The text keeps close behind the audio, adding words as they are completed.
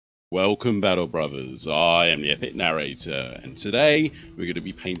Welcome Battle Brothers, I am the Epic Narrator, and today we're going to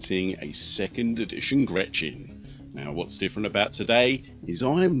be painting a 2nd edition Gretchin. Now what's different about today is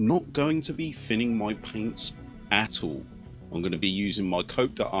I am not going to be thinning my paints at all. I'm going to be using my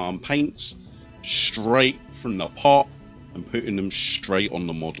coat d'arms paints straight from the pot and putting them straight on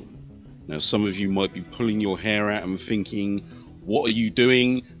the model. Now some of you might be pulling your hair out and thinking, what are you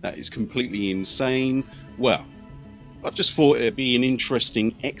doing? That is completely insane. Well, I just thought it'd be an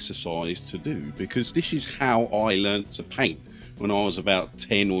interesting exercise to do, because this is how I learnt to paint when I was about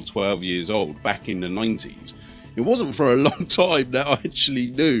 10 or 12 years old back in the 90s. It wasn't for a long time that I actually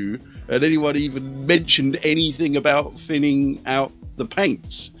knew and anyone even mentioned anything about thinning out the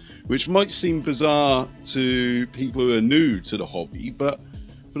paints, which might seem bizarre to people who are new to the hobby, but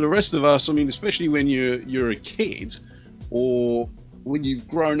for the rest of us, I mean, especially when you're a kid or when you've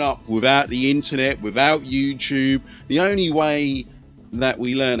grown up without the internet, without YouTube, the only way that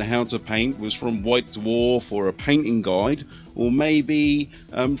we learned how to paint was from White Dwarf or a painting guide, or maybe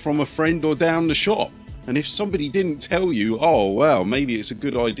from a friend or down the shop. And if somebody didn't tell you, oh well, maybe it's a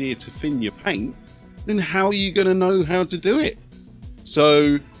good idea to thin your paint, then how are you going to know how to do it?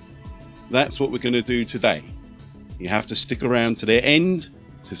 So that's what we're going to do today. You have to stick around to the end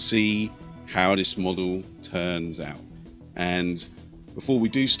to see how this model turns out. And before we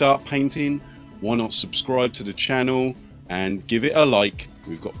do start painting, why not subscribe to the channel and give it a like?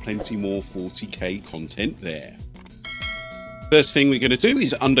 We've got plenty more 40k content there. First thing we're going to do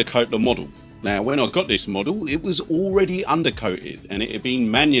is undercoat the model. Now when I got this model, it was already undercoated, and it had been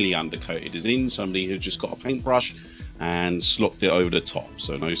manually undercoated, as in somebody had just got a paintbrush and slopped it over the top,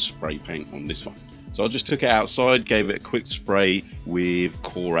 so no spray paint on this one. So I just took it outside, gave it a quick spray with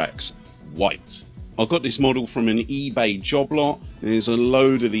Corax White. I got this model from an eBay job lot, and there's a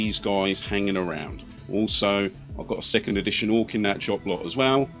load of these guys hanging around. Also, I've got a 2nd edition orc in that job lot as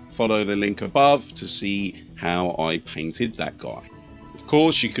well. Follow the link above to see how I painted that guy. Of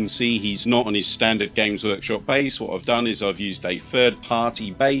course, you can see he's not on his standard Games Workshop base. What I've done is I've used a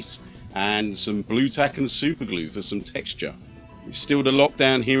third-party base and some blue tack and super glue for some texture. It's still the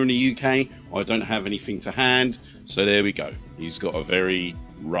lockdown here in the UK. I don't have anything to hand, so there we go. He's got a very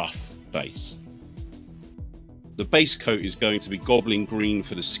rough base. The base coat is going to be goblin green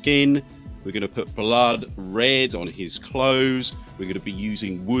for the skin. We're going to put blood red on his clothes. We're going to be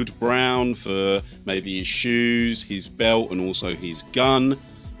using wood brown for maybe his shoes, his belt, and also his gun.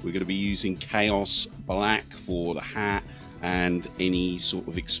 We're going to be using chaos black for the hat and any sort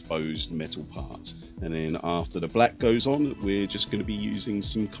of exposed metal parts. And then after the black goes on, we're just going to be using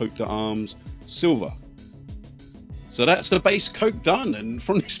some coat d'arms silver. So that's the base coat done, and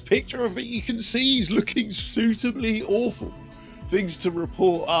from this picture of it you can see he's looking suitably awful. Things to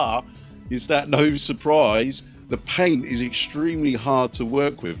report is that, no surprise, the paint is extremely hard to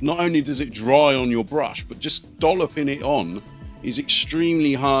work with. Not only does it dry on your brush, but just dolloping it on is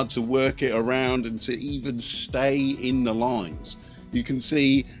extremely hard to work it around and to even stay in the lines. You can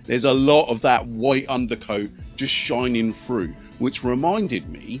see there's a lot of that white undercoat just shining through, which reminded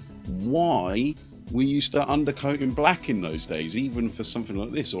me why we used to undercoat in black in those days, even for something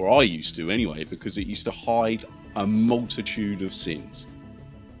like this, or I used to anyway, because it used to hide a multitude of sins.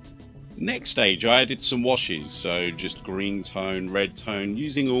 Next stage, I added some washes, so just green tone, red tone,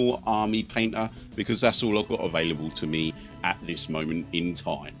 using all army painter, because that's all I've got available to me at this moment in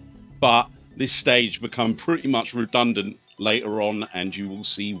time. But this stage become pretty much redundant later on, and you will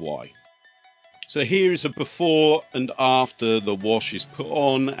see why. So here is a before and after the wash is put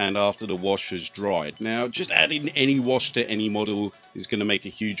on and after the wash has dried. Now just adding any wash to any model is going to make a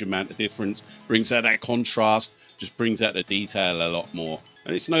huge amount of difference. Brings out that contrast, just brings out the detail a lot more.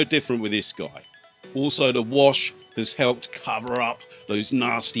 And it's no different with this guy. Also the wash has helped cover up those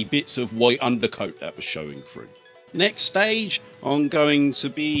nasty bits of white undercoat that was showing through. Next stage, I'm going to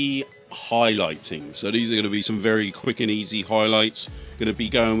be highlighting. So these are going to be some very quick and easy highlights. Going to be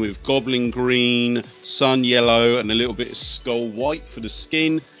going with goblin green, sun yellow, and a little bit of skull white for the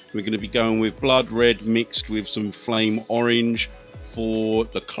skin. We're going to be going with blood red mixed with some flame orange for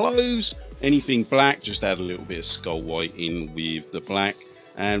the clothes. Anything black, just add a little bit of skull white in with the black.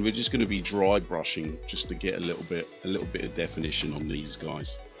 And we're just going to be dry brushing just to get a little bit of definition on these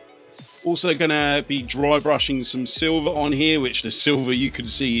guys. Also going to be dry brushing some silver on here, which the silver you can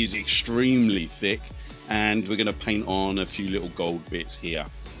see is extremely thick. And we're going to paint on a few little gold bits here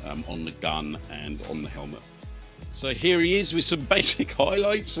on the gun and on the helmet. So here he is with some basic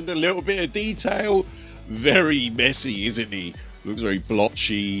highlights and a little bit of detail. Very messy, isn't he? Looks very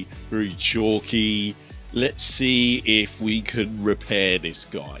blotchy, very chalky. Let's see if we can repair this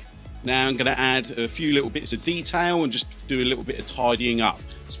guy. Now I'm going to add a few little bits of detail and just do a little bit of tidying up,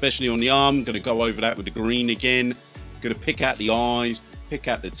 especially on the arm. I'm going to go over that with the green again. I'm going to pick out the eyes, pick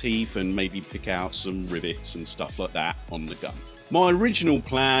out the teeth, and maybe pick out some rivets and stuff like that on the gun. My original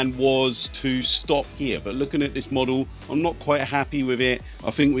plan was to stop here, but looking at this model, I'm not quite happy with it.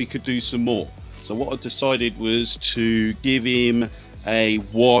 I think we could do some more. So what I decided was to give him a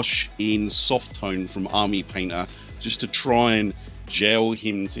wash in soft tone from Army Painter, just to try and gel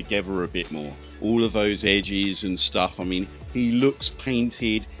him together a bit more. All of those edges and stuff, I mean, he looks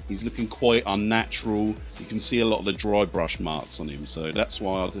painted, he's looking quite unnatural. You can see a lot of the dry brush marks on him, so that's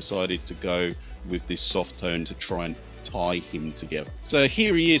why I decided to go with this soft tone to try and tie him together. So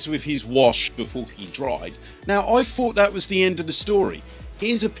here he is with his wash before he dried. Now I thought that was the end of the story.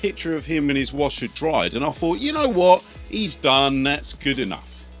 Here's a picture of him when his wash had dried, and I thought, you know what, he's done, that's good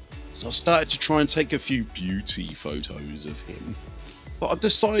enough. So I started to try and take a few beauty photos of him, but I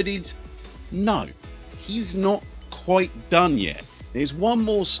decided no, he's not quite done yet. There's one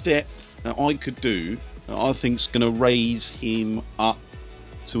more step that I could do that I think's going to raise him up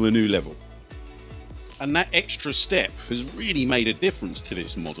to a new level. And that extra step has really made a difference to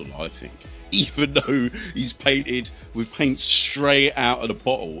this model, I think. Even though he's painted with paint straight out of the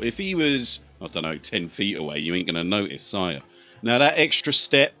bottle. If he was, I don't know, 10 feet away, you ain't going to notice, are you? Now that extra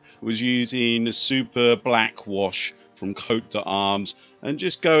step was using a super black wash from Coat d'Arms and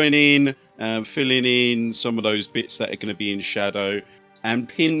just going in and filling in some of those bits that are going to be in shadow and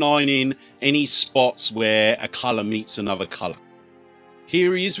pin lining any spots where a colour meets another colour.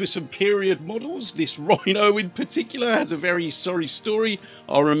 Here he is with some period models. This rhino in particular has a very sorry story.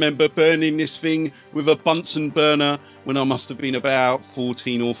 I remember burning this thing with a Bunsen burner when I must have been about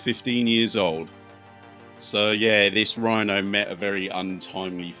 14 or 15 years old. So yeah, this rhino met a very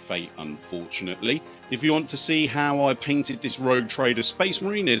untimely fate, unfortunately. If you want to see how I painted this Rogue Trader Space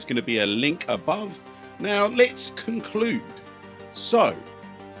Marine, there's going to be a link above. Now let's conclude. So,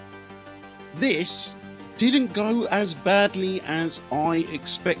 this didn't go as badly as I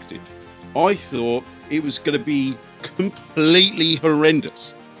expected. I thought it was going to be completely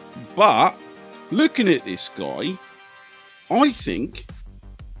horrendous. But looking at this guy, I think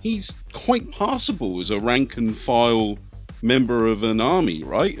he's quite passable as a rank and file member of an army,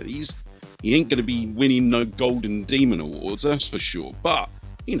 right? He ain't going to be winning no Golden Demon Awards, that's for sure. But,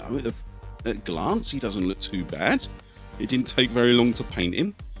 you know, at a glance, he doesn't look too bad. It didn't take very long to paint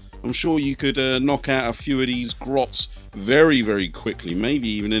him. I'm sure you could knock out a few of these grots very, very quickly, maybe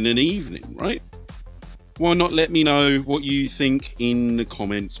even in an evening, right? Why not let me know what you think in the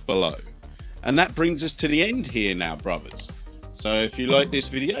comments below? And that brings us to the end here now, brothers. So if you like this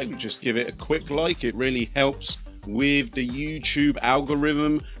video, just give it a quick like. It really helps with the YouTube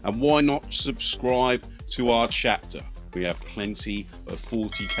algorithm. And why not subscribe to our chapter? We have plenty of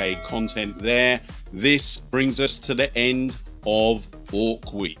 40k content there. This brings us to the end of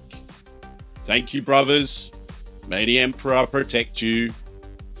Orc Week. Thank you, brothers. May the Emperor protect you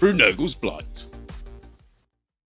through Nurgle's Blight.